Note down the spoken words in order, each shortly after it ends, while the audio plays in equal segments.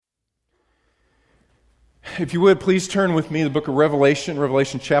If you would, please turn with me to the book of Revelation,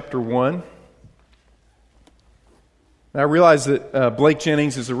 Revelation chapter 1. Now, I realize that Blake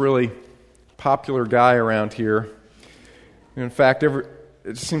Jennings is a really popular guy around here. In fact,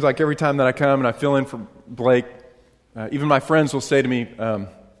 it seems like every time that I come and I fill in for Blake, even my friends will say to me,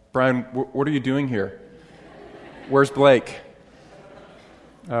 Brian, what are you doing here? Where's Blake?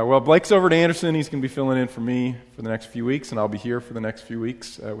 Well, Blake's over at Anderson. He's going to be filling in for me for the next few weeks, and I'll be here for the next few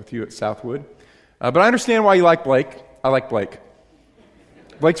weeks with you at Southwood. But I understand why you like Blake. I like Blake.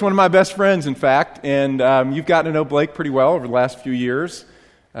 Blake's one of my best friends, in fact, and you've gotten to know Blake pretty well over the last few years.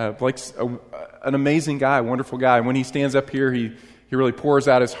 Blake's an amazing guy, a wonderful guy. When he stands up here, he really pours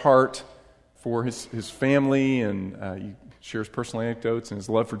out his heart for his family, and he shares personal anecdotes and his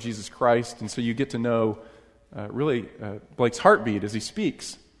love for Jesus Christ, and so you get to know really Blake's heartbeat as he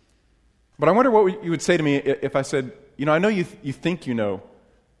speaks. But I wonder what you would say to me if I said, I know you think you know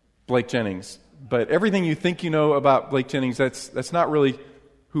Blake Jennings, but everything you think you know about Blake Jennings, that's not really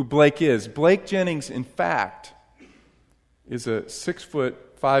who Blake is. Blake Jennings, in fact, is a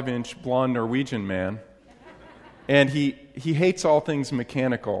 6'5" blonde Norwegian man, and he hates all things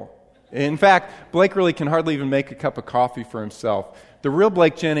mechanical. In fact, Blake really can hardly even make a cup of coffee for himself. The real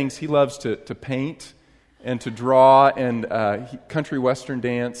Blake Jennings, he loves to paint and to draw and country western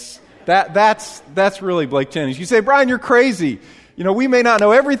dance. That's really Blake Jennings. You say, Brian, you're crazy. We may not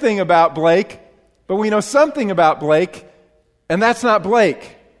know everything about Blake, but we know something about Blake, and that's not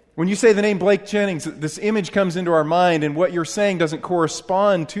Blake. When you say the name Blake Jennings, this image comes into our mind, and what you're saying doesn't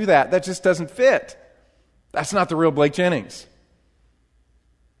correspond to that. That just doesn't fit. That's not the real Blake Jennings.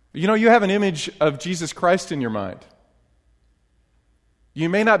 You have an image of Jesus Christ in your mind. You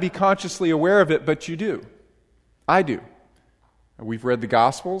may not be consciously aware of it, but you do. I do. We've read the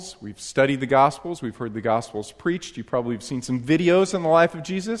Gospels. We've studied the Gospels. We've heard the Gospels preached. You probably have seen some videos on the life of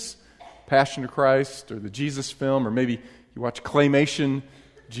Jesus, Passion of Christ, or the Jesus film, or maybe you watch Claymation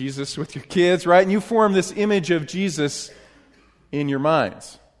Jesus with your kids, right? And you form this image of Jesus in your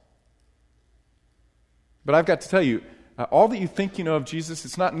minds. But I've got to tell you, all that you think you know of Jesus,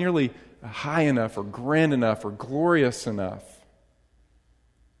 it's not nearly high enough or grand enough or glorious enough.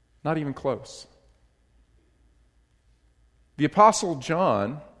 Not even close. The Apostle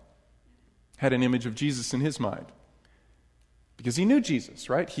John had an image of Jesus in his mind because he knew Jesus,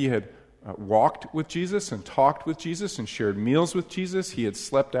 right? He had walked with Jesus and talked with Jesus and shared meals with Jesus. He had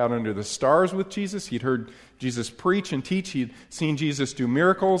slept out under the stars with Jesus. He'd heard Jesus preach and teach. He'd seen Jesus do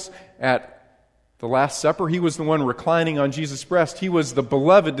miracles at the Last Supper. He was the one reclining on Jesus' breast. He was the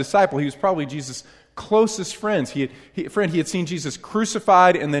beloved disciple. He was probably Jesus' closest friends. He had seen Jesus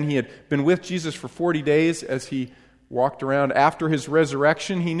crucified, and then he had been with Jesus for 40 days as he walked around after his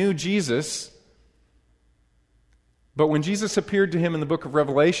resurrection. He knew Jesus. But when Jesus appeared to him in the book of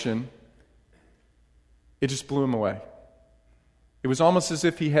Revelation, it just blew him away. It was almost as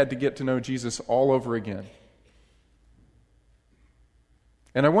if he had to get to know Jesus all over again.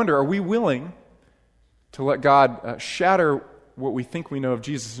 And I wonder, are we willing to let God shatter what we think we know of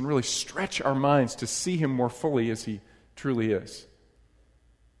Jesus and really stretch our minds to see him more fully as he truly is?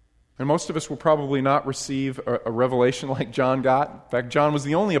 And most of us will probably not receive a revelation like John got. In fact, John was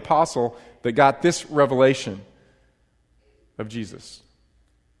the only apostle that got this revelation of Jesus.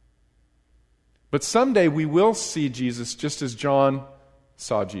 But someday we will see Jesus just as John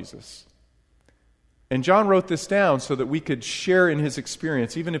saw Jesus. And John wrote this down so that we could share in his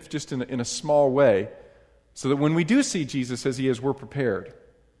experience, even if just in a small way, so that when we do see Jesus as he is, we're prepared.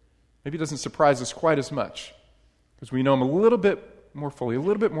 Maybe it doesn't surprise us quite as much, because we know him a little bit more fully, a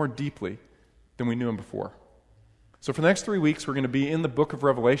little bit more deeply than we knew him before. So for the next 3 weeks, we're going to be in the book of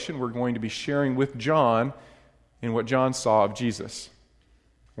Revelation. We're going to be sharing with John in what John saw of Jesus.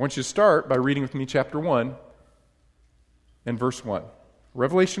 I want you to start by reading with me chapter 1 and verse 1.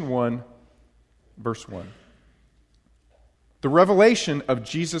 Revelation 1, verse 1. The revelation of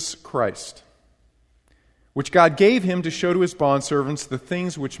Jesus Christ, which God gave him to show to his bondservants the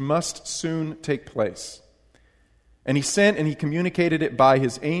things which must soon take place. And he sent and he communicated it by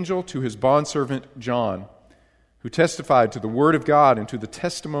his angel to his bondservant John, who testified to the word of God and to the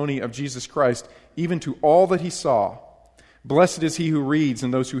testimony of Jesus Christ, even to all that he saw. Blessed is he who reads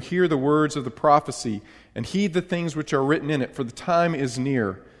and those who hear the words of the prophecy and heed the things which are written in it, for the time is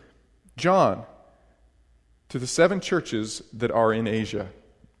near. John, to the 7 churches that are in Asia.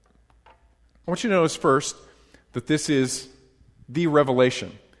 I want you to notice first that this is the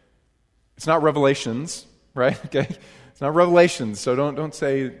revelation. It's not Revelations, right? Okay, it's not Revelations. So don't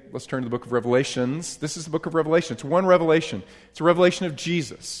say, let's turn to the book of Revelations. This is the book of Revelation. It's one revelation. It's a revelation of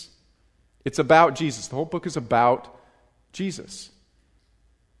Jesus. It's about Jesus. The whole book is about Jesus.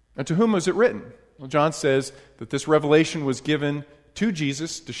 And to whom was it written? Well, John says that this revelation was given to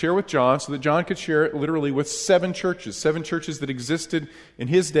Jesus to share with John so that John could share it literally with seven churches that existed in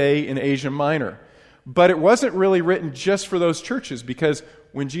his day in Asia Minor. But it wasn't really written just for those churches, because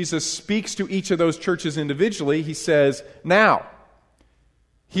when Jesus speaks to each of those churches individually, he says, "Now,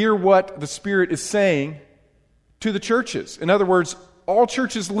 hear what the Spirit is saying to the churches." In other words, all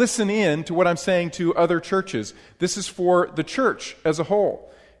churches listen in to what I'm saying to other churches. This is for the church as a whole.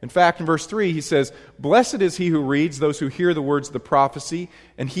 In fact, in verse 3, he says, "Blessed is he who reads, those who hear the words of the prophecy,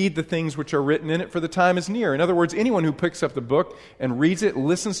 and heed the things which are written in it, for the time is near." In other words, anyone who picks up the book and reads it,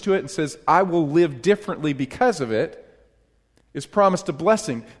 listens to it, and says, "I will live differently because of it," is promised a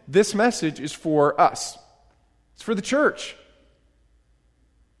blessing. This message is for us. It's for the church.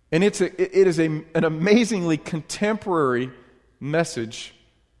 And it is an amazingly contemporary message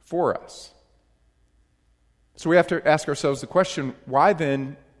for us. So we have to ask ourselves the question, why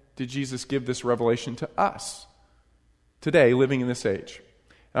then did Jesus give this revelation to us today, living in this age?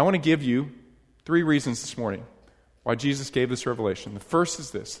 And I want to give you 3 reasons this morning why Jesus gave this revelation. The first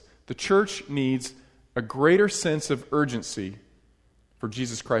is this: the church needs a greater sense of urgency for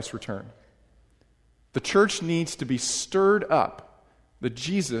Jesus Christ's return. The church needs to be stirred up that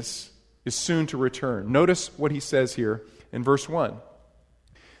Jesus is soon to return. Notice what he says here in verse 1.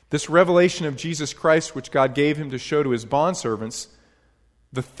 This revelation of Jesus Christ, which God gave him to show to his bondservants,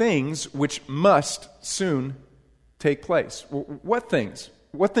 the things which must soon take place. What things?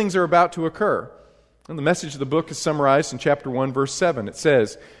 What things are about to occur? And the message of the book is summarized in chapter 1, verse 7. It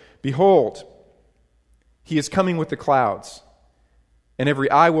says, "Behold, he is coming with the clouds, and every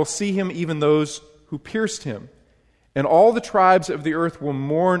eye will see him, even those who pierced him. And all the tribes of the earth will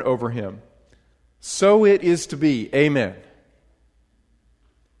mourn over him. So it is to be. Amen."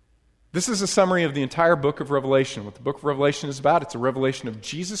 This is a summary of the entire book of Revelation. What the book of Revelation is about, it's a revelation of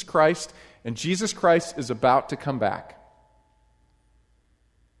Jesus Christ, and Jesus Christ is about to come back.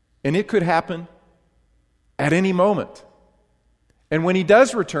 And it could happen at any moment. And when he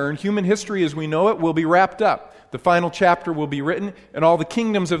does return, human history as we know it will be wrapped up. The final chapter will be written, and all the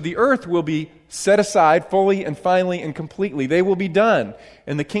kingdoms of the earth will be set aside fully and finally and completely. They will be done.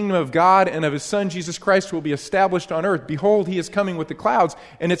 And the kingdom of God and of his Son, Jesus Christ, will be established on earth. Behold, he is coming with the clouds,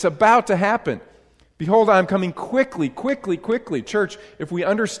 and it's about to happen. Behold, I am coming quickly, quickly, quickly. Church, if we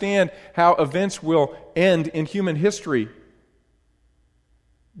understand how events will end in human history,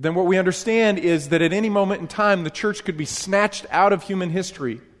 then what we understand is that at any moment in time, the church could be snatched out of human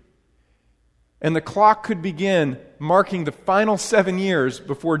history, and the clock could begin marking the final 7 years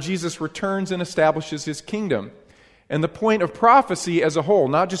before Jesus returns and establishes his kingdom. And the point of prophecy as a whole,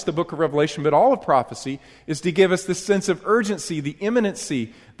 not just the book of Revelation, but all of prophecy, is to give us this sense of urgency, the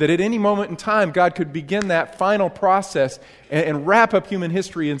imminency, that at any moment in time, God could begin that final process and wrap up human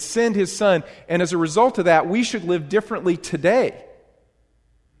history and send his Son. And as a result of that, we should live differently today.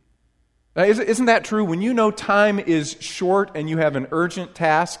 Now, isn't that true? When you know time is short and you have an urgent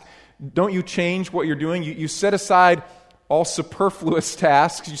task, don't you change what you're doing? You set aside all superfluous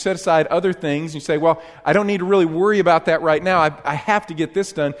tasks. You set aside other things. You say, well, I don't need to really worry about that right now. I have to get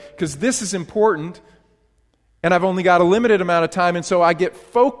this done because this is important, and I've only got a limited amount of time, and so I get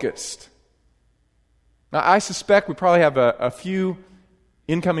focused. Now, I suspect we probably have a few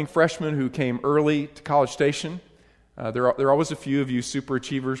incoming freshmen who came early to College Station. There are always a few of you super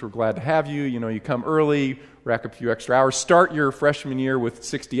achievers. We're glad to have you. You know, you come early, rack up a few extra hours, start your freshman year with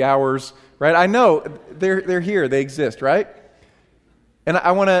 60 hours, right? I know they're here, they exist, right? And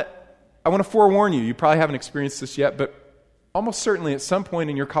I want to forewarn you. You probably haven't experienced this yet, but almost certainly at some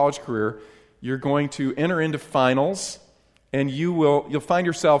point in your college career, you're going to enter into finals, and you'll find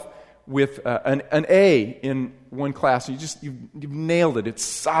yourself with an A in one class. You've nailed it. It's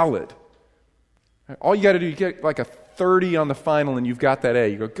solid. All you got to do, you get like a 30 on the final, and you've got that A.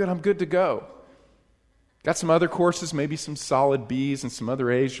 You go, good, I'm good to go. Got some other courses, maybe some solid B's and some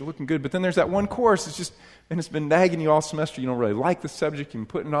other A's. You're looking good. But then there's that one course it's been nagging you all semester. You don't really like the subject. You've been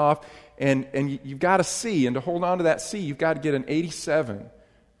putting it off. And you've got a C. And to hold on to that C, you've got to get an 87.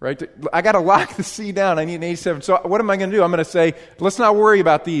 Right? I got to lock the C down. I need an 87. So what am I going to do? I'm going to say, let's not worry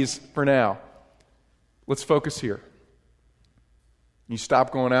about these for now. Let's focus here. You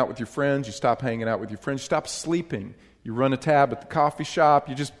stop going out with your friends. You stop hanging out with your friends. You stop sleeping. You run a tab at the coffee shop.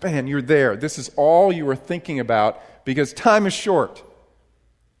 You're there. This is all you are thinking about because time is short.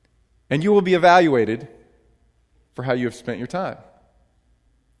 And you will be evaluated for how you have spent your time.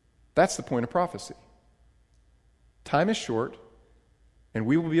 That's the point of prophecy. Time is short, and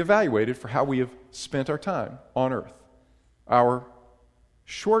we will be evaluated for how we have spent our time on earth. Our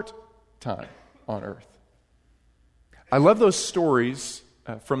short time on earth. I love those stories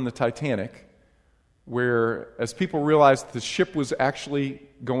from the Titanic where, as people realized the ship was actually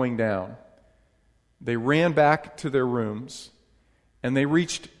going down, they ran back to their rooms and they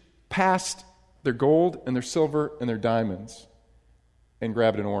reached past their gold and their silver and their diamonds and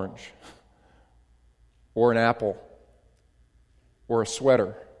grabbed an orange or an apple or a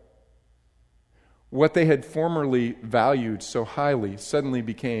sweater. What they had formerly valued so highly suddenly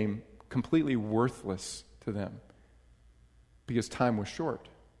became completely worthless to them because time was short.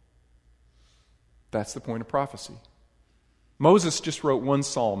 That's the point of prophecy. Moses just wrote one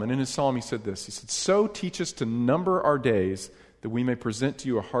psalm, and in his psalm he said this. He said, "So teach us to number our days that we may present to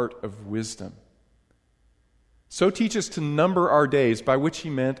you a heart of wisdom." So teach us to number our days, by which he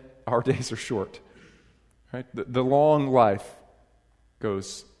meant our days are short. Right? The long life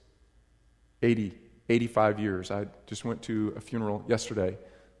goes 80, 85 years. I just went to a funeral yesterday.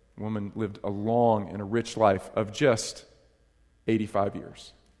 A woman lived a long and a rich life of just 85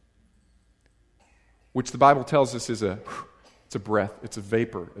 years. Which the Bible tells us is it's a breath, it's a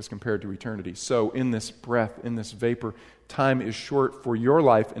vapor as compared to eternity. So in this breath, in this vapor, time is short for your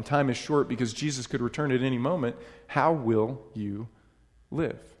life, and time is short because Jesus could return at any moment. How will you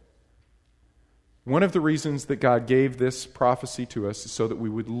live? One of the reasons that God gave this prophecy to us is so that we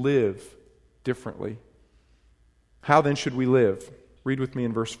would live differently. How then should we live? Read with me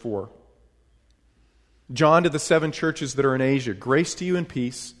in verse 4. John to the 7 churches that are in Asia, grace to you and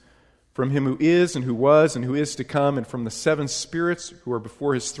peace from him who is and who was and who is to come, and from the 7 spirits who are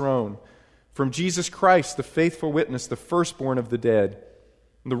before his throne, from Jesus Christ, the faithful witness, the firstborn of the dead,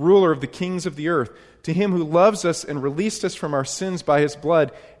 and the ruler of the kings of the earth, to him who loves us and released us from our sins by his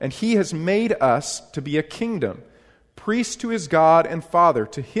blood, and he has made us to be a kingdom, priests to his God and Father.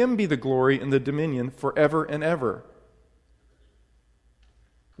 To him be the glory and the dominion forever and ever.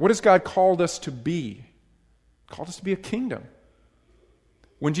 What has God called us to be? Called us to be a kingdom.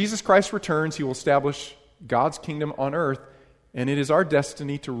 When Jesus Christ returns, he will establish God's kingdom on earth, and it is our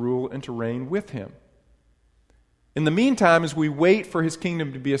destiny to rule and to reign with him. In the meantime, as we wait for his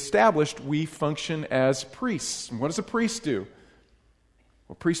kingdom to be established, we function as priests. And what does a priest do?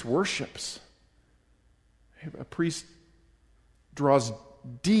 Well, a priest worships. A priest draws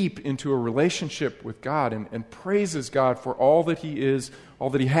deep into a relationship with God and praises God for all that he is,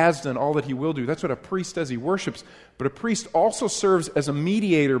 all that he has done, all that he will do. That's what a priest does. He worships. But a priest also serves as a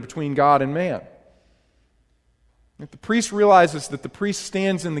mediator between God and man. If the priest realizes that the priest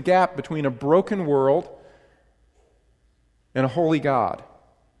stands in the gap between a broken world and a holy God.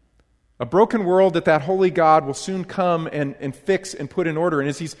 A broken world that holy God will soon come and fix and put in order. And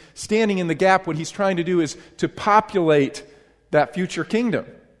as he's standing in the gap, what he's trying to do is to populate that future kingdom.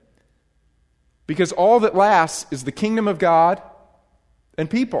 Because all that lasts is the kingdom of God and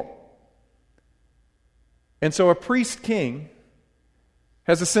people. And so a priest king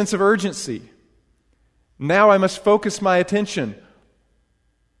has a sense of urgency. Now I must focus my attention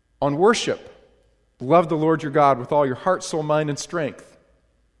on worship. Love the Lord your God with all your heart, soul, mind, and strength.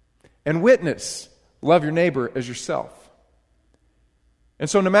 And witness, love your neighbor as yourself. And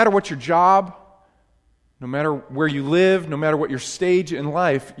so no matter what your job, no matter where you live, no matter what your stage in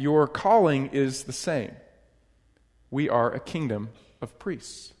life, your calling is the same. We are a kingdom of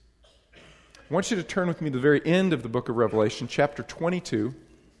priests. I want you to turn with me to the very end of the book of Revelation, chapter 22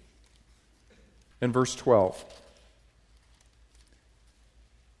 and verse 12.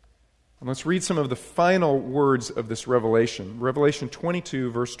 And let's read some of the final words of this revelation. Revelation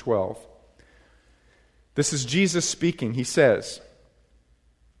 22, verse 12. This is Jesus speaking. He says,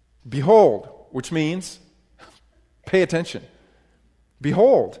 "Behold," which means, pay attention.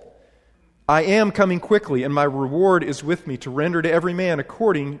 "Behold, I am coming quickly, and my reward is with me to render to every man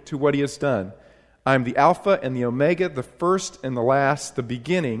according to what he has done. I am the Alpha and the Omega, the first and the last, the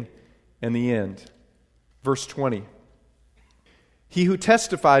beginning and the end." Verse 20. "He who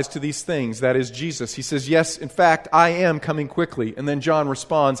testifies to these things," that is Jesus, he says, "Yes, in fact, I am coming quickly." And then John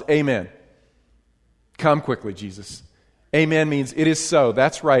responds, "Amen." Come quickly, Jesus. Amen means it is so.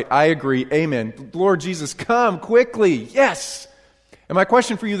 That's right. I agree. Amen. Lord Jesus, come quickly. Yes. And my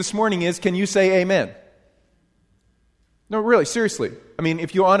question for you this morning is, can you say amen? No, really, seriously. I mean,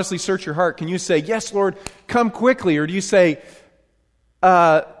 if you honestly search your heart, can you say, "Yes, Lord, come quickly"? Or do you say,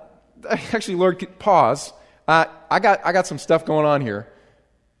 actually, Lord, pause. I got some stuff going on here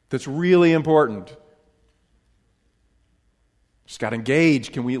that's really important. Just got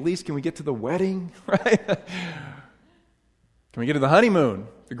engaged. Can we get to the wedding? Right? Can we get to the honeymoon?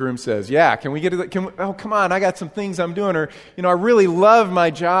 The groom says, "Yeah." Can we get to the, oh, come on, I got some things I'm doing. Or, I really love my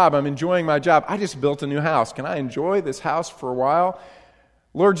job. I'm enjoying my job. I just built a new house. Can I enjoy this house for a while?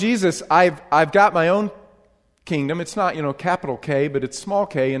 Lord Jesus, I've got my own kingdom. It's not, capital K, but it's small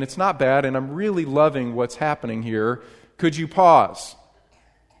k, and it's not bad, and I'm really loving what's happening here. Could you pause?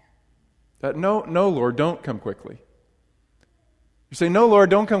 No, Lord, don't come quickly. You say, no, Lord,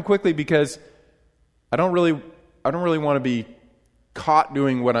 don't come quickly because I don't really want to be caught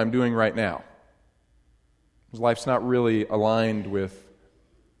doing what I'm doing right now. Life's not really aligned with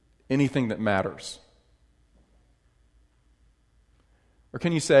anything that matters. Or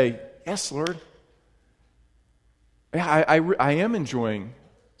can you say, yes, Lord, I am enjoying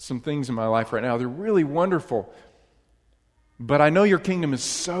some things in my life right now. They're really wonderful. But I know your kingdom is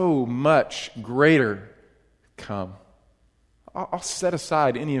so much greater. Come. I'll set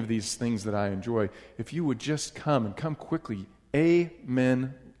aside any of these things that I enjoy if you would just come and come quickly.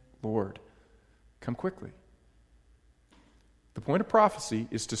 Amen, Lord. Come quickly. The point of prophecy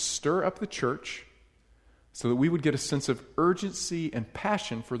is to stir up the church so that we would get a sense of urgency and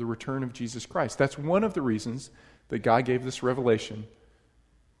passion for the return of Jesus Christ. That's one of the reasons that God gave this revelation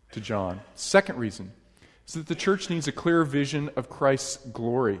to John. Second reason is that the church needs a clear vision of Christ's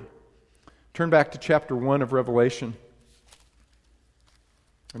glory. Turn back to chapter 1 of Revelation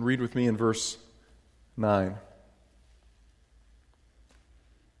and read with me in verse 9.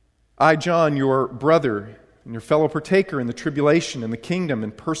 I, John, your brother and your fellow partaker in the tribulation and the kingdom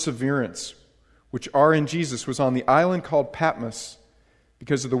and perseverance, which are in Jesus, was on the island called Patmos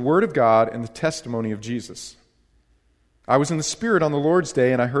because of the word of God and the testimony of Jesus. I was in the Spirit on the Lord's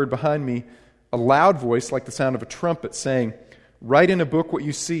day, and I heard behind me a loud voice like the sound of a trumpet saying, write in a book what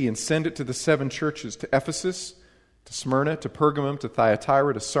you see and send it to the 7 churches, to Ephesus, to Smyrna, to Pergamum, to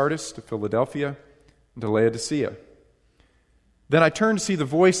Thyatira, to Sardis, to Philadelphia, and to Laodicea. Then I turned to see the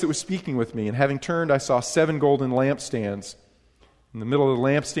voice that was speaking with me, and having turned, I saw 7 golden lampstands. In the middle of the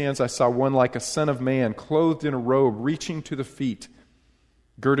lampstands, I saw one like a son of man, clothed in a robe reaching to the feet,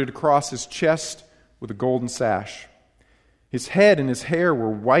 girded across his chest with a golden sash. His head and his hair were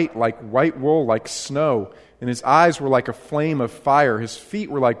white like white wool, like snow, and his eyes were like a flame of fire. His feet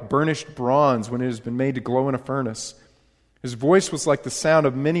were like burnished bronze when it has been made to glow in a furnace. His voice was like the sound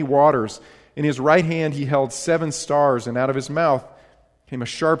of many waters. In his right hand he held 7 stars, and out of his mouth came a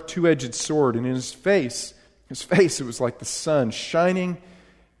sharp 2-edged sword, and in his face it was like the sun shining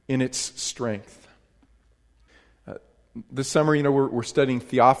in its strength. This summer, we're studying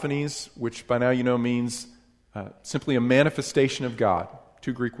theophanies, which by now means simply a manifestation of God.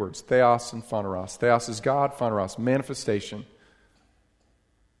 2 Greek words, theos and phaneros. Theos is God, phaneros, manifestation.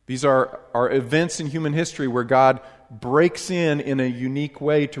 These are events in human history where God breaks in a unique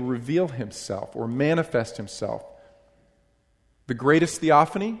way to reveal himself or manifest himself. The greatest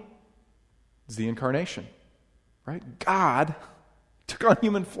theophany is the incarnation, right? God took on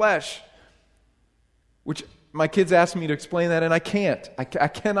human flesh, which my kids asked me to explain that, and I can't. I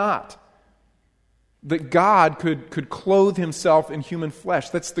cannot. That God could clothe himself in human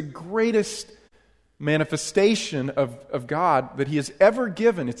flesh. That's the greatest manifestation of God that he has ever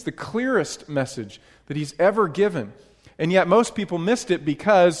given. It's the clearest message that he's ever given. And yet most people missed it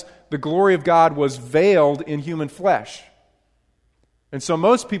because the glory of God was veiled in human flesh. And so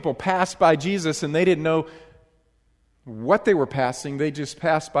most people passed by Jesus and they didn't know what they were passing. They just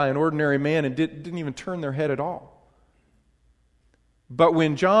passed by an ordinary man and didn't even turn their head at all. But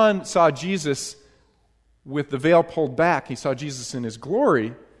when John saw Jesus with the veil pulled back, he saw Jesus in his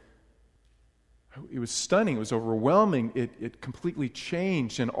glory. It was stunning. It was overwhelming. It completely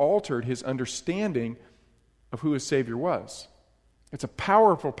changed and altered his understanding of who his Savior was. It's a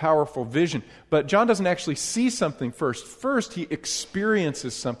powerful, powerful vision. But John doesn't actually see something first. First, he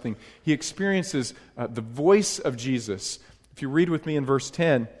experiences something. He experiences the voice of Jesus. If you read with me in verse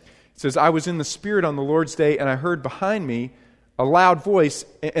 10, it says, I was in the Spirit on the Lord's day, and I heard behind me a loud voice,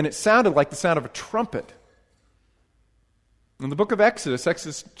 and it sounded like the sound of a trumpet. In the book of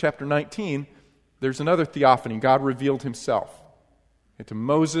Exodus chapter 19, there's another theophany. God revealed himself to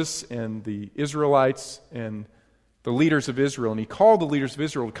Moses and the Israelites and the leaders of Israel. And he called the leaders of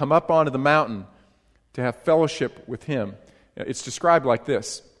Israel to come up onto the mountain to have fellowship with him. It's described like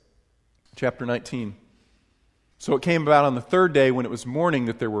this, chapter 19. So it came about on the 3rd day when it was morning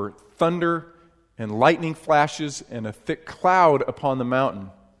that there were thunder and lightning flashes and a thick cloud upon the mountain,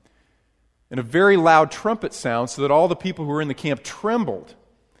 and a very loud trumpet sound, so that all the people who were in the camp trembled.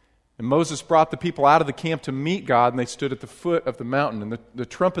 And Moses brought the people out of the camp to meet God, and they stood at the foot of the mountain. And the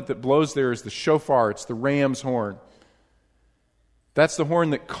trumpet that blows there is the shofar. It's the ram's horn. That's the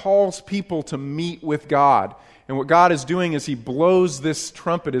horn that calls people to meet with God. And what God is doing is He blows this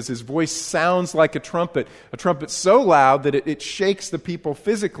trumpet as His voice sounds like a trumpet so loud that it shakes the people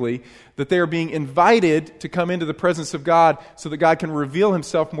physically, that they are being invited to come into the presence of God so that God can reveal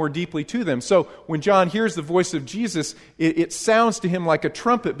Himself more deeply to them. So when John hears the voice of Jesus, it sounds to him like a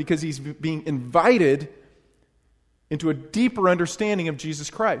trumpet because he's being invited into a deeper understanding of Jesus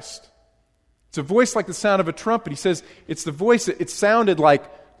Christ. It's a voice like the sound of a trumpet. He says it's the voice, it sounded like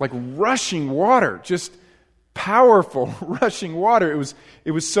rushing water, just powerful rushing water.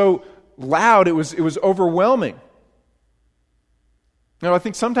 It was so loud, it was overwhelming. Now, I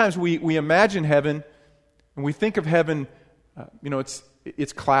think sometimes we imagine heaven, and we think of heaven,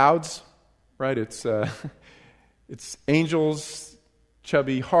 it's clouds, right? It's angels,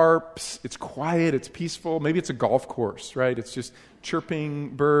 chubby harps, it's quiet, it's peaceful. Maybe it's a golf course, right? It's just chirping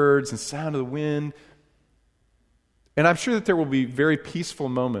birds and sound of the wind. And I'm sure that there will be very peaceful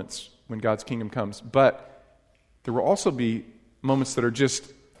moments when God's kingdom comes, but there will also be moments that are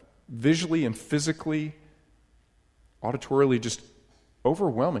just visually and physically, auditorily just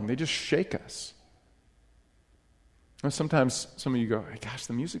overwhelming. They just shake us. And sometimes some of you go, hey, gosh,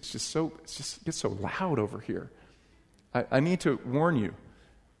 the music's just gets so loud over here. I need to warn you,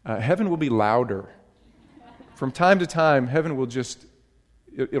 heaven will be louder. From time to time, heaven will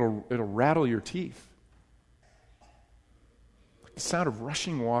it'll rattle your teeth. Like the sound of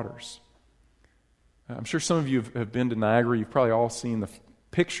rushing waters. I'm sure some of you have been to Niagara. You've probably all seen the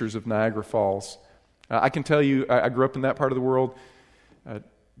pictures of Niagara Falls. I can tell you, I grew up in that part of the world.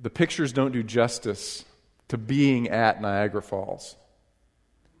 The pictures don't do justice to being at Niagara Falls.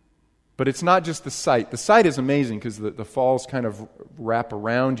 But it's not just the sight. The sight is amazing because the falls kind of wrap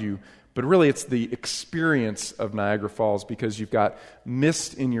around you. But really it's the experience of Niagara Falls because you've got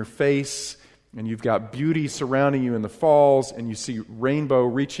mist in your face and you've got beauty surrounding you in the falls and you see rainbow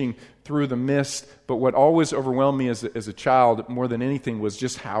reaching through the mist. But what always overwhelmed me as a child more than anything was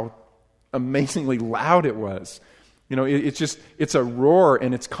just how amazingly loud it was. It's a roar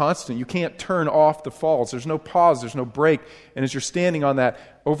and it's constant. You can't turn off the falls. There's no pause, there's no break. And as you're standing on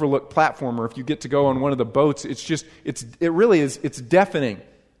that overlooked platform, or if you get to go on one of the boats, it's deafening.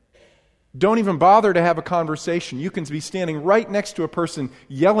 Don't even bother to have a conversation. You can be standing right next to a person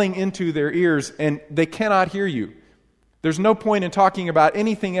yelling into their ears and they cannot hear you. There's no point in talking about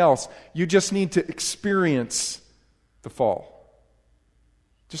anything else. You just need to experience the fall.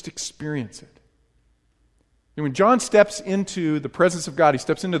 Just experience it. And when John steps into the presence of God, he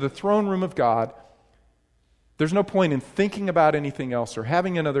steps into the throne room of God, there's no point in thinking about anything else or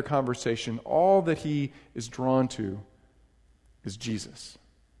having another conversation. All that he is drawn to is Jesus.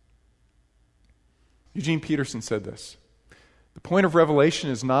 Eugene Peterson said this: the point of revelation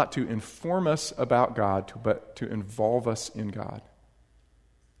is not to inform us about God, but to involve us in God.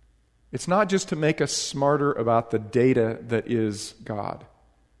 It's not just to make us smarter about the data that is God,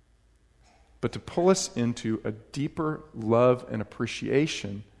 but to pull us into a deeper love and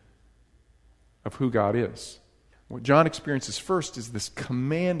appreciation of who God is. What John experiences first is this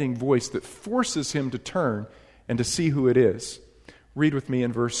commanding voice that forces him to turn and to see who it is. Read with me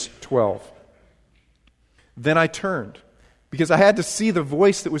in verse 12. Then I turned, because I had to see the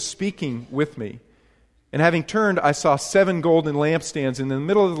voice that was speaking with me. And having turned, I saw 7 golden lampstands. In the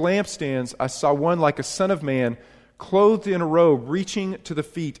middle of the lampstands, I saw one like a son of man, clothed in a robe, reaching to the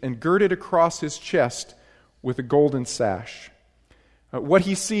feet, and girded across his chest with a golden sash. What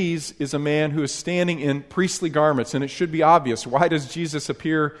he sees is a man who is standing in priestly garments, and it should be obvious. Why does Jesus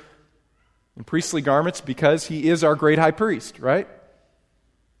appear in priestly garments? Because he is our great high priest, right?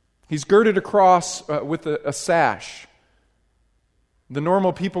 He's girded across with a sash. The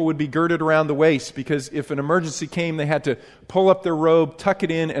normal people would be girded around the waist because if an emergency came, they had to pull up their robe, tuck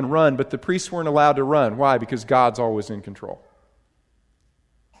it in, and run. But the priests weren't allowed to run. Why? Because God's always in control.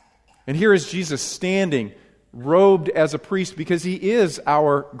 And here is Jesus standing, robed as a priest, because he is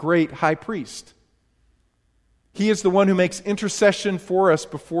our great high priest. He is the one who makes intercession for us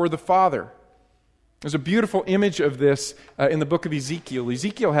before the Father. There's a beautiful image of this in the book of Ezekiel.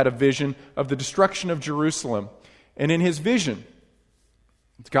 Ezekiel had a vision of the destruction of Jerusalem. And in his vision,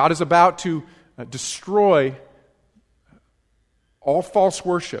 God is about to destroy all false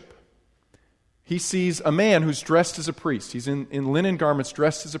worship. He sees a man who's dressed as a priest. He's in linen garments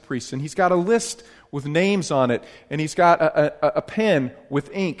dressed as a priest. And he's got a list with names on it. And he's got a pen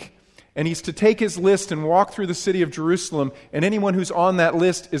with ink. And he's to take his list and walk through the city of Jerusalem. And anyone who's on that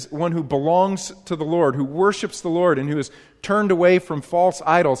list is one who belongs to the Lord, who worships the Lord, and who has turned away from false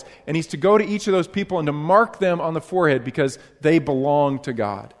idols. And he's to go to each of those people and to mark them on the forehead because they belong to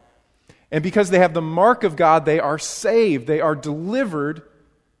God. And because they have the mark of God, they are saved. They are delivered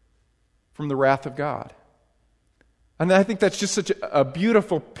from the wrath of God. And I think that's just such a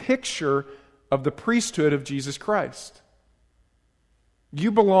beautiful picture of the priesthood of Jesus Christ.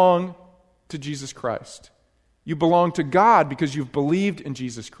 You belong to Jesus Christ. You belong to God because you've believed in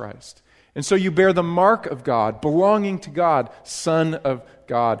Jesus Christ. And so you bear the mark of God, belonging to God, son of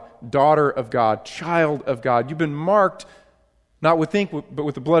God, daughter of God, child of God. You've been marked not with ink, but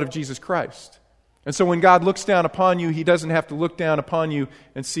with the blood of Jesus Christ. And so when God looks down upon you, He doesn't have to look down upon you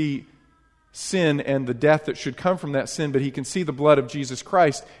and see sin and the death that should come from that sin, but He can see the blood of Jesus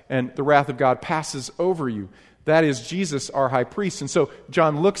Christ, and the wrath of God passes over you. That is Jesus, our high priest. And so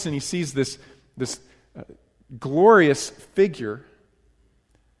John looks and he sees this glorious figure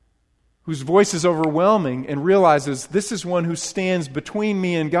whose voice is overwhelming, and realizes this is one who stands between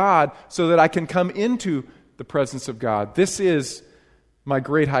me and God so that I can come into the presence of God. This is my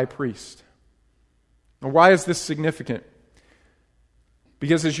great high priest. Now, why is this significant?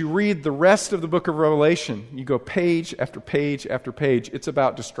 Because as you read the rest of the book of Revelation, you go page after page after page, it's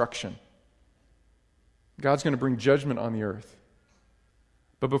about destruction. God's going to bring judgment on the earth.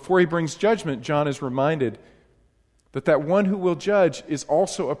 But before He brings judgment, John is reminded that one who will judge is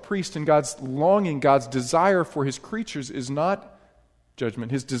also a priest, and God's longing, God's desire for His creatures is not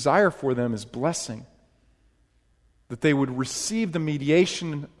judgment. His desire for them is blessing. That they would receive the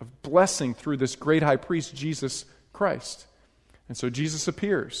mediation of blessing through this great high priest, Jesus Christ. And so Jesus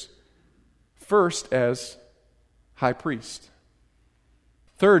appears first as high priest.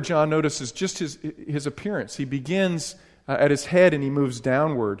 Third, John notices just his appearance. He begins at His head and He moves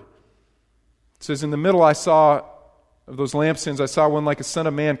downward. It says, in the middle I saw, of those lampstands, I saw one like a son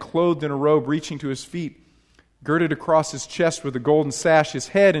of man, clothed in a robe reaching to his feet, girded across his chest with a golden sash. His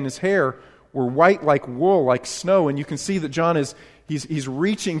head and his hair were white like wool, like snow. And you can see that John he's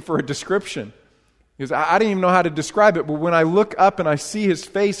reaching for a description. Because I didn't even know how to describe it, but when I look up and I see his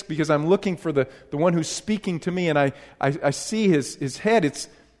face, because I'm looking for the one who's speaking to me, and I see his head,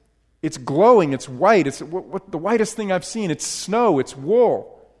 it's glowing, it's white. It's the whitest thing I've seen. It's snow, it's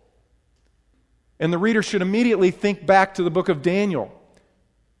wool. And the reader should immediately think back to the book of Daniel,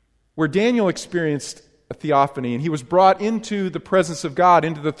 where Daniel experienced a theophany, and he was brought into the presence of God,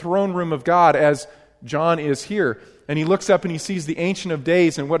 into the throne room of God, as John is here. And he looks up and he sees the Ancient of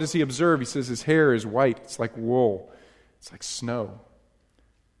Days, and what does he observe? He says his hair is white. It's like wool. It's like snow,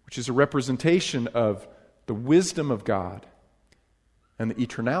 which is a representation of the wisdom of God and the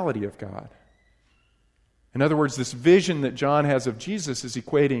eternality of God. In other words, this vision that John has of Jesus is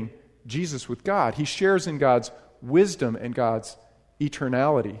equating Jesus with God. He shares in God's wisdom and God's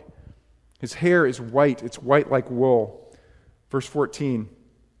eternality. His hair is white. It's white like wool. Verse 14,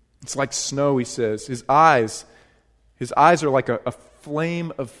 it's like snow, he says. His eyes are like a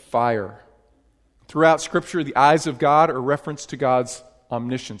flame of fire. Throughout Scripture, the eyes of God are reference to God's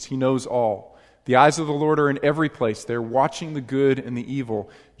omniscience. He knows all. The eyes of the Lord are in every place. They're watching the good and the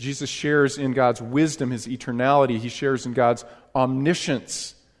evil. Jesus shares in God's wisdom, His eternality. He shares in God's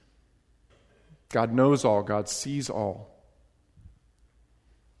omniscience. God knows all. God sees all.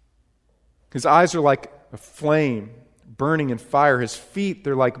 His eyes are like a flame burning in fire. His feet,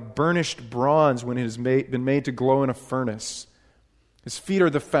 they're like burnished bronze when it has been made to glow in a furnace. His feet are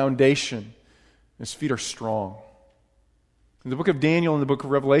the foundation. His feet are strong. In the book of Daniel and the book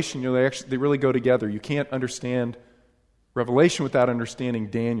of Revelation, they really go together. You can't understand Revelation without understanding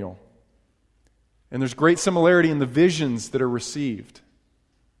Daniel. And there's great similarity in the visions that are received.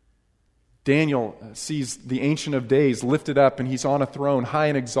 Daniel sees the Ancient of Days lifted up, and he's on a throne, high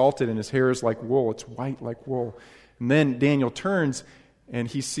and exalted, and his hair is like wool. It's white like wool. And then Daniel turns, and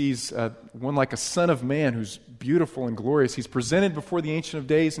he sees one like a son of man who's beautiful and glorious. He's presented before the Ancient of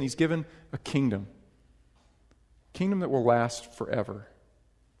Days, and he's given a kingdom. A kingdom that will last forever.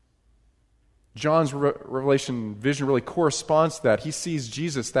 John's Revelation vision really corresponds to that. He sees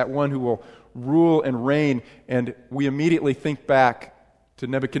Jesus, that one who will rule and reign, and we immediately think back to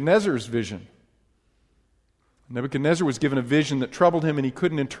Nebuchadnezzar's vision. Nebuchadnezzar was given a vision that troubled him, and he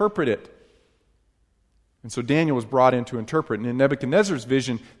couldn't interpret it. And so Daniel was brought in to interpret. And in Nebuchadnezzar's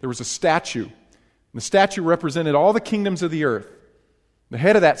vision, there was a statue. And the statue represented all the kingdoms of the earth. The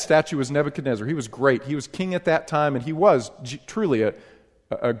head of that statue was Nebuchadnezzar. He was great. He was king at that time, and he was truly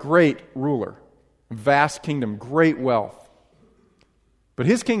a great ruler. A vast kingdom, great wealth. But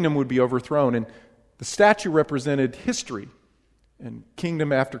his kingdom would be overthrown, and the statue represented history. And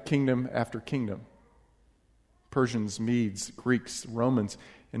kingdom after kingdom after kingdom. Persians, Medes, Greeks, Romans.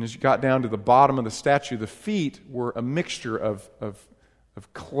 And as you got down to the bottom of the statue, the feet were a mixture of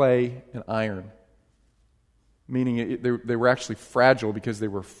clay and iron. Meaning they were actually fragile because they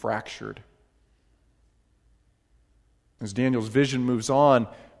were fractured. As Daniel's vision moves on,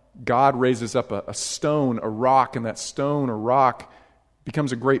 God raises up a stone, a rock, and that stone or rock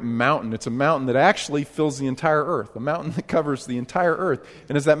becomes a great mountain. It's a mountain that actually fills the entire earth, a mountain that covers the entire earth.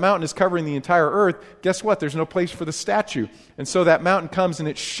 And as that mountain is covering the entire earth, guess what? There's no place for the statue. And so that mountain comes and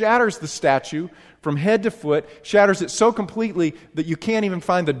it shatters the statue from head to foot, shatters it so completely that you can't even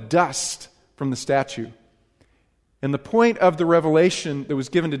find the dust from the statue. And the point of the revelation that was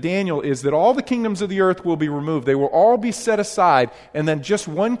given to Daniel is that all the kingdoms of the earth will be removed. They will all be set aside, and then just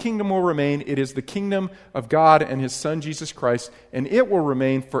one kingdom will remain. It is the kingdom of God and His Son, Jesus Christ, and it will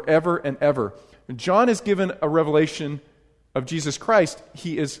remain forever and ever. John is given a revelation of Jesus Christ.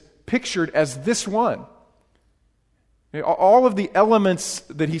 He is pictured as this one. All of the elements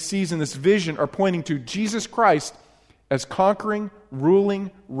that he sees in this vision are pointing to Jesus Christ as conquering, ruling,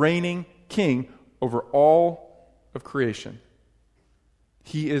 reigning king over all of creation.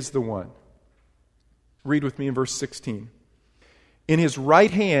 He is the one. Read with me in verse 16. In his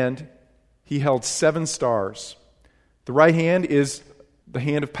right hand he held 7 stars. The right hand is the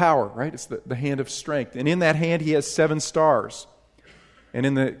hand of power, right? It's the hand of strength. And in that hand he has 7 stars. And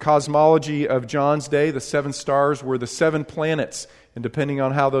in the cosmology of John's day, the 7 stars were the 7 planets. And depending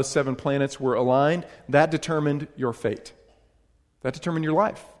on how those 7 planets were aligned, that determined your fate. That determined your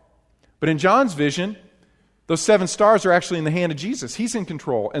life. But in John's vision, those 7 stars are actually in the hand of Jesus. He's in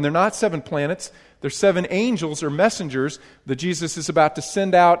control. And they're not 7 planets. They're 7 angels or messengers that Jesus is about to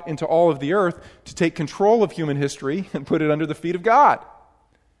send out into all of the earth to take control of human history and put it under the feet of God.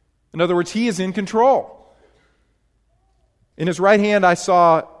 In other words, He is in control. In His right hand I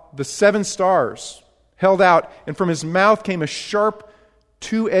saw the 7 stars held out, and from His mouth came a sharp,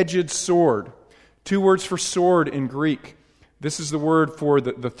 2-edged sword. 2 words for sword in Greek. This is the word for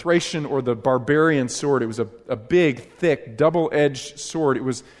the Thracian or the barbarian sword. It was a big, thick, double-edged sword. It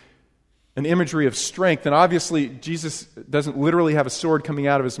was an imagery of strength. And obviously, Jesus doesn't literally have a sword coming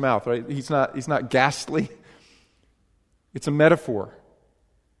out of His mouth, right? He's not ghastly. It's a metaphor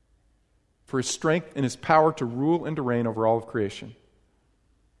for His strength and His power to rule and to reign over all of creation.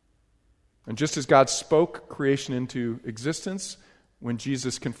 And just as God spoke creation into existence, when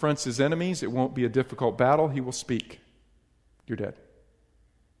Jesus confronts His enemies, it won't be a difficult battle. He will speak. You're dead.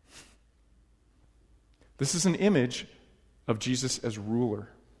 This is an image of Jesus as ruler.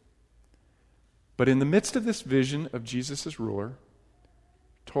 But in the midst of this vision of Jesus as ruler,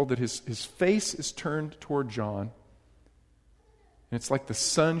 told that his face is turned toward John, and it's like the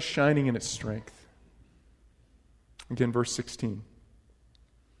sun shining in its strength. Again, verse 16.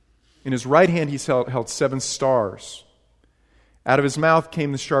 In his right hand he held 7 stars. Out of his mouth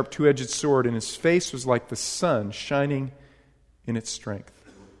came the sharp 2-edged sword, and his face was like the sun shining in its strength.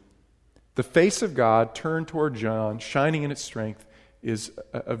 The face of God turned toward John, shining in its strength, is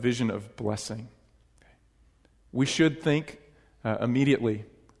a vision of blessing. We should think immediately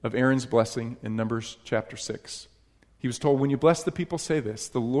of Aaron's blessing in Numbers chapter 6. He was told, when you bless the people, say this: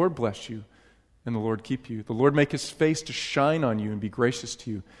 the Lord bless you, and the Lord keep you. The Lord make His face to shine on you and be gracious to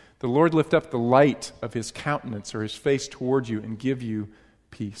you. The Lord lift up the light of His countenance or His face toward you and give you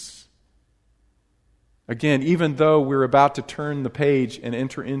peace. Again, even though we're about to turn the page and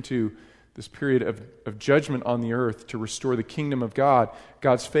enter into this period of judgment on the earth to restore the kingdom of God,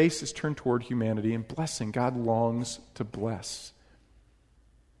 God's face is turned toward humanity and blessing. God longs to bless.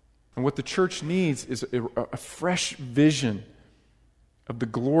 And what the church needs is a fresh vision of the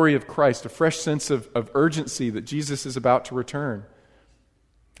glory of Christ, a fresh sense of urgency that Jesus is about to return.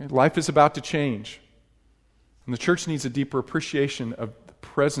 Life is about to change. And the church needs a deeper appreciation of the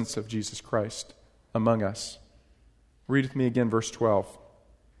presence of Jesus Christ among us. Read with me again, verse 12.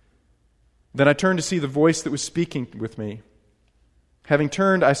 Then I turned to see the voice that was speaking with me. Having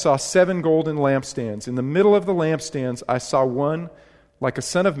turned, I saw 7 golden lampstands. In the middle of the lampstands, I saw one like a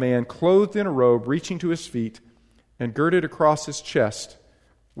son of man, clothed in a robe, reaching to his feet, and girded across his chest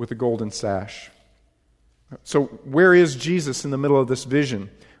with a golden sash. So where is Jesus in the middle of this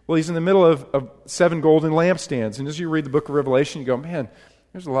vision? Well, He's in the middle of 7 golden lampstands. And as you read the book of Revelation, you go, man,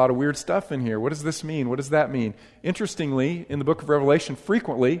 there's a lot of weird stuff in here. What does this mean? What does that mean? Interestingly, in the book of Revelation,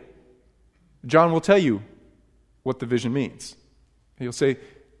 frequently, John will tell you what the vision means. He'll say,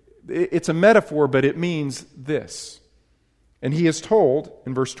 it's a metaphor, but it means this. And he is told,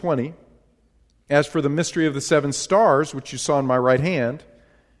 in verse 20, as for the mystery of the 7 stars, which you saw in my right hand,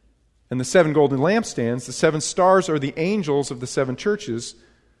 and the 7 golden lampstands, the 7 stars are the angels of the 7 churches.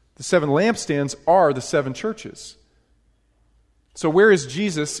 The 7 lampstands are the 7 churches. So where is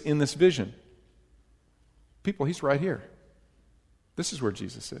Jesus in this vision? People, He's right here. This is where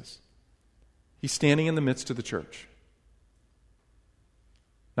Jesus is. He's standing in the midst of the church.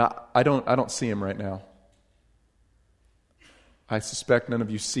 Now, I don't see Him right now. I suspect none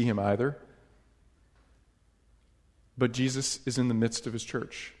of you see him either. But Jesus is in the midst of his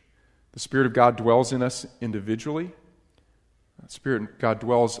church. The Spirit of God dwells in us individually. The Spirit of God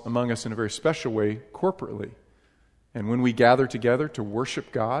dwells among us in a very special way corporately. And when we gather together to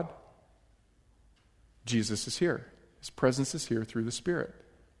worship God, Jesus is here. His presence is here through the Spirit.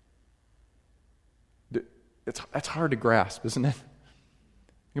 It's hard to grasp, isn't it?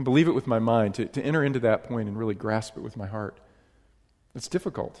 I can believe it with my mind. To enter into that point and really grasp it with my heart, it's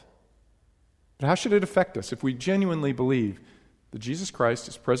difficult. But how should it affect us if we genuinely believe that Jesus Christ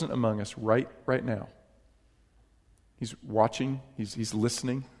is present among us right now? He's watching, he's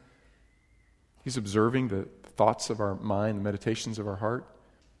listening, he's observing the thoughts of our mind, the meditations of our heart.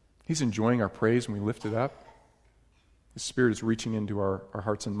 He's enjoying our praise when we lift it up. The Spirit is reaching into our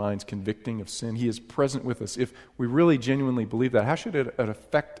hearts and minds, convicting of sin. He is present with us. If we really genuinely believe that, how should it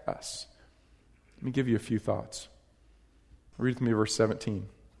affect us? Let me give you a few thoughts. Read with me verse 17.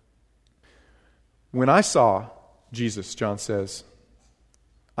 When I saw Jesus, John says,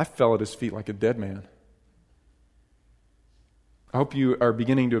 I fell at his feet like a dead man. I hope you are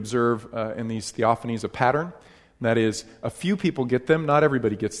beginning to observe in these theophanies a pattern. That is, a few people get them, not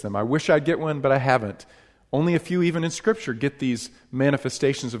everybody gets them. I wish I'd get one, but I haven't. Only a few, even in Scripture, get these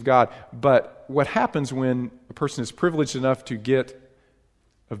manifestations of God. But what happens when a person is privileged enough to get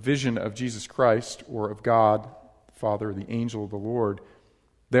a vision of Jesus Christ or of God, the Father, or the angel of the Lord,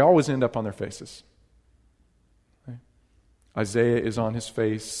 they always end up on their faces. Okay? Isaiah is on his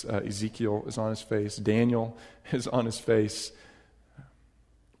face. Ezekiel is on his face. Daniel is on his face.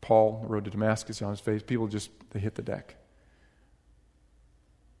 Paul, the road to Damascus, is on his face. People they hit the deck.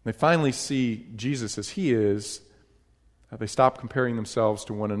 They finally see Jesus as he is. They stop comparing themselves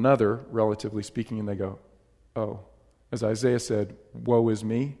to one another, relatively speaking, and they go, oh, as Isaiah said, woe is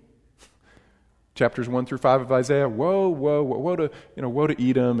me. Chapters 1 through 5 of Isaiah, woe to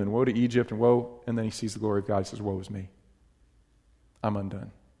Edom and woe to Egypt and woe, and then he sees the glory of God. He says, woe is me. I'm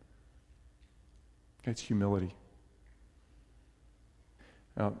undone. It's humility.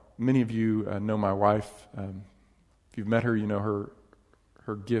 Now, many of you know my wife. If you've met her, you know her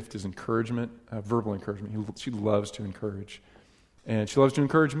gift is encouragement, verbal encouragement. She loves to encourage. And she loves to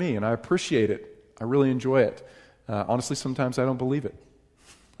encourage me, and I appreciate it. I really enjoy it. Honestly, sometimes I don't believe it.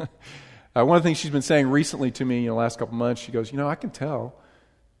 One of the things she's been saying recently to me in the last couple months, she goes, I can tell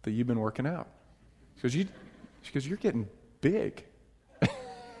that you've been working out. She goes, you're getting big.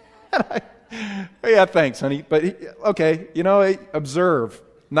 Yeah, thanks, honey. But, okay, observe.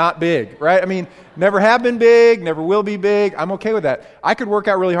 Not big, right? I mean, never have been big, never will be big. I'm okay with that. I could work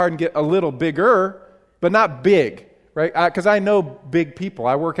out really hard and get a little bigger, but not big, right? Because I know big people.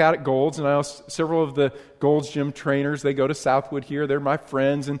 I work out at Gold's, and I know several of the Gold's gym trainers. They go to Southwood here. They're my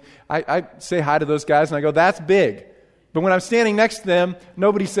friends, and I say hi to those guys, and I go, that's big. But when I'm standing next to them,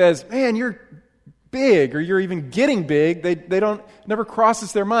 nobody says, man, you're big, or you're even getting big. They never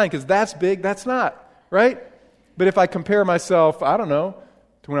crosses their mind, because that's big, that's not, right? But if I compare myself, I don't know,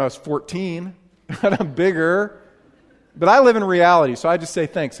 to when I was 14, and I'm bigger. But I live in reality, so I just say,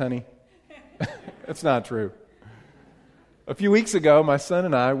 thanks, honey. That's not true. A few weeks ago, my son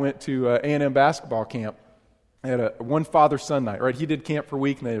and I went to A&M basketball camp. They had a one father-son night, right? He did camp for a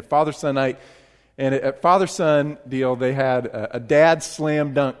week, and they had a father-son night. And at father-son deal, they had a dad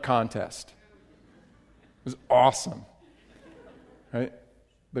slam dunk contest. It was awesome, right?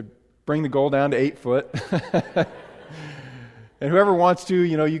 They bring the goal down to 8 foot. And whoever wants to,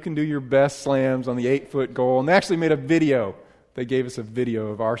 you can do your best slams on the 8-foot goal. And they actually made a video. They gave us a video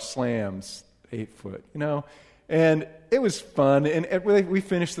of our slams, 8 foot, And it was fun. And we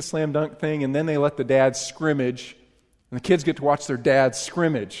finished the slam dunk thing, and then they let the dads scrimmage. And the kids get to watch their dads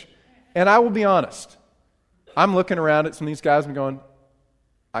scrimmage. And I will be honest. I'm looking around at some of these guys and going,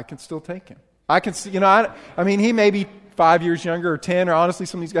 I can still take him. I can see, I mean, he may be 5 years younger or 10, or honestly,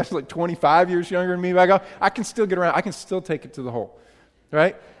 some of these guys are like 25 years younger than me. But I go, I can still get around. I can still take it to the hole,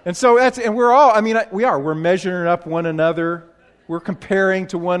 right? And so we're all, we're measuring up one another. We're comparing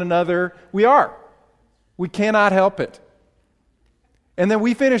to one another. We are. We cannot help it. And then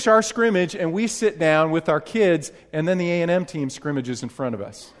we finish our scrimmage, and we sit down with our kids, and then the A&M team scrimmages in front of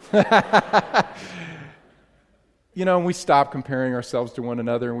us. And we stop comparing ourselves to one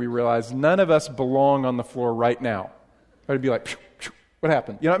another, and we realize none of us belong on the floor right now. I'd be like, what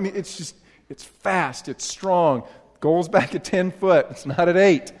happened? It's fast, it's strong. Goal's back at 10 foot. It's not at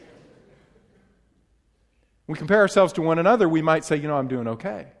 8. When we compare ourselves to one another, we might say, I'm doing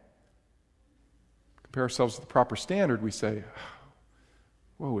okay. Compare ourselves to the proper standard, we say,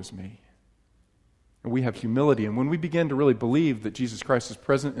 woe is me. And we have humility. And when we begin to really believe that Jesus Christ is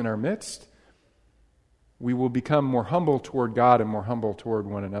present in our midst, we will become more humble toward God and more humble toward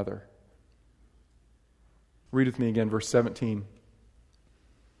one another. Read with me again, verse 17.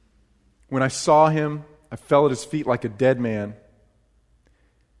 When I saw him, I fell at his feet like a dead man.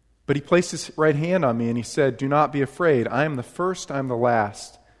 But he placed his right hand on me and he said, "Do not be afraid. I am the first, I am the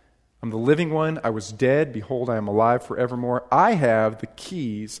last. I'm the living one. I was dead. Behold, I am alive forevermore. I have the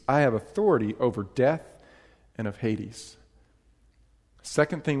keys. I have authority over death and of Hades."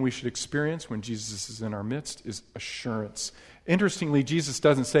 Second thing we should experience when Jesus is in our midst is assurance. Interestingly, Jesus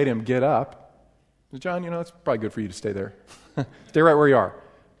doesn't say to him, "Get up." John, it's probably good for you to stay there. Stay right where you are.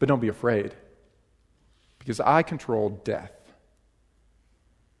 But don't be afraid. Because I control death.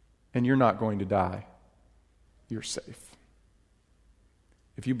 And you're not going to die. You're safe.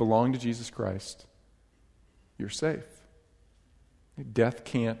 If you belong to Jesus Christ, you're safe. Death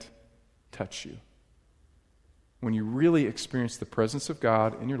can't touch you. When you really experience the presence of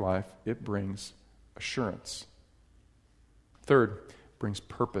God in your life, it brings assurance. Third, it brings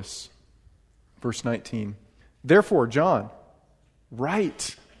purpose. Verse 19. Therefore, John,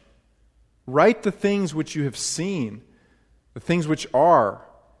 write the things which you have seen, the things which are,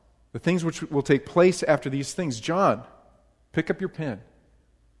 the things which will take place after these things. John, pick up your pen.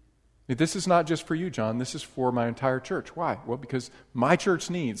 This is not just for you, John. This is for my entire church. Why? Well, because my church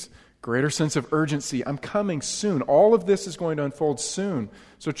needs greater sense of urgency. I'm coming soon. All of this is going to unfold soon.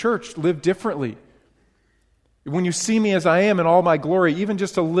 So church, live differently. When you see me as I am in all my glory, even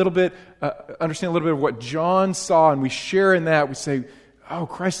just a little bit, understand a little bit of what John saw, and we share in that, we say, oh,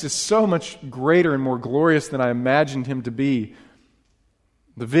 Christ is so much greater and more glorious than I imagined him to be.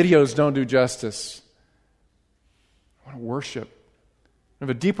 The videos don't do justice. I want to worship. I have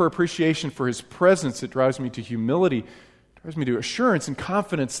a deeper appreciation for his presence. It drives me to humility. It drives me to assurance and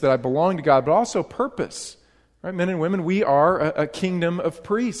confidence that I belong to God, but also purpose. Right, men and women, we are a kingdom of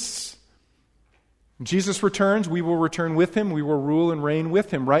priests. When Jesus returns, we will return with him. We will rule and reign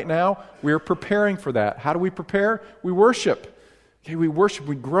with him. Right now, we are preparing for that. How do we prepare? We worship. Okay, we worship.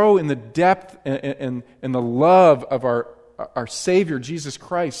 We grow in the depth and the love of our Savior, Jesus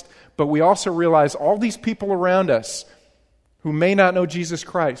Christ. But we also realize all these people around us who may not know Jesus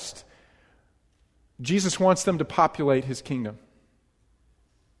Christ, Jesus wants them to populate his kingdom.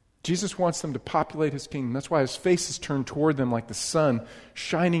 Jesus wants them to populate his kingdom. That's why his face is turned toward them like the sun,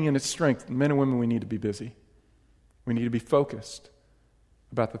 shining in its strength. Men and women, we need to be busy. We need to be focused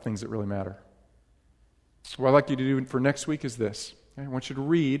about the things that really matter. What I'd like you to do for next week is this. I want you to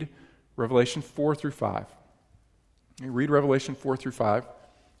read Revelation 4 through 5. Read Revelation 4 through 5.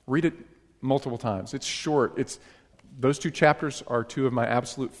 Read it multiple times. It's short. Those two chapters are two of my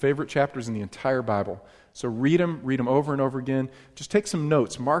absolute favorite chapters in the entire Bible. So read them over and over again. Just take some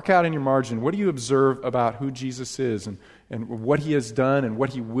notes. Mark out in your margin, what do you observe about who Jesus is and what he has done and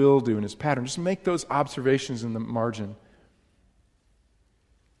what he will do in his pattern. Just make those observations in the margin.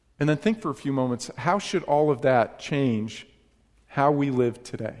 And then think for a few moments, how should all of that change how we live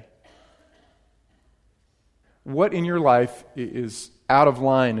today? What in your life is out of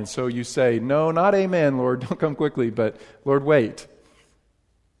line, and so you say, no, not amen, Lord, don't come quickly, but Lord, wait.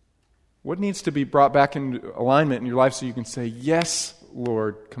 What needs to be brought back into alignment in your life so you can say, yes,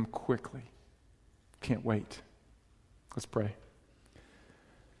 Lord, come quickly. Can't wait. Let's pray.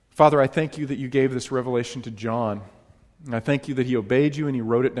 Father, I thank you that you gave this revelation to John, and I thank you that he obeyed you and he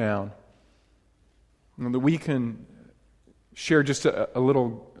wrote it down, and that we can share just a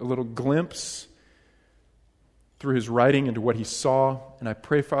little glimpse through his writing into what he saw. And I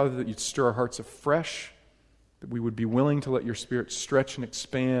pray, Father, that you'd stir our hearts afresh, that we would be willing to let your Spirit stretch and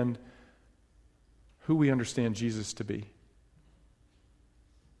expand who we understand Jesus to be.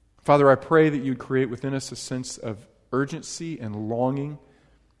 Father, I pray that you'd create within us a sense of urgency and longing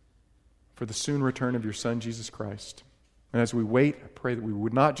for the soon return of your Son, Jesus Christ. And as we wait, I pray that we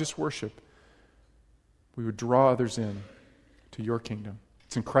would not just worship, we would draw others in to your kingdom.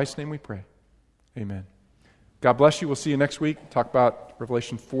 It's in Christ's name we pray. Amen. God bless you. We'll see you next week. Talk about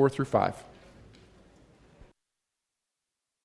Revelation 4 through 5.